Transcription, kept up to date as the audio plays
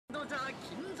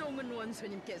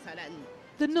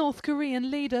The North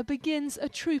Korean leader begins a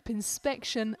troop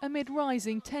inspection amid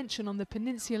rising tension on the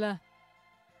peninsula.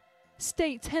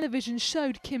 State television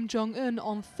showed Kim Jong-un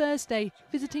on Thursday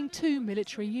visiting 2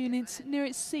 military units near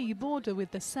its sea border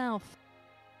with the south.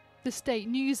 The state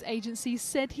news agency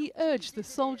said he urged the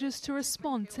soldiers to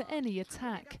respond to any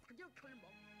attack.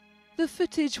 The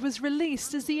footage was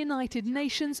released as the United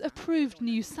Nations approved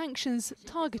new sanctions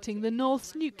targeting the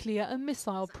North's nuclear and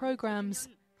missile programs.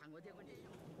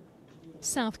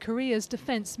 South Korea's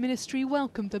defense ministry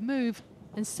welcomed the move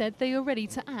and said they are ready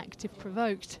to act if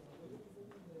provoked.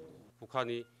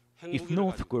 If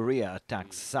North Korea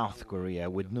attacks South Korea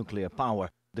with nuclear power,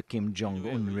 the Kim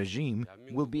Jong-un regime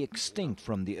will be extinct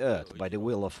from the earth by the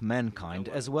will of mankind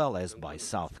as well as by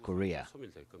South Korea.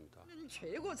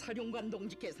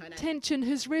 Tension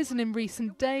has risen in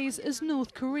recent days as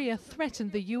North Korea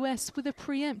threatened the US with a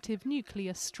preemptive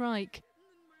nuclear strike.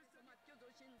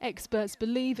 Experts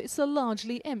believe it's a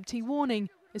largely empty warning,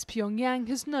 as Pyongyang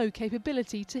has no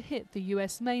capability to hit the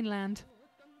US mainland.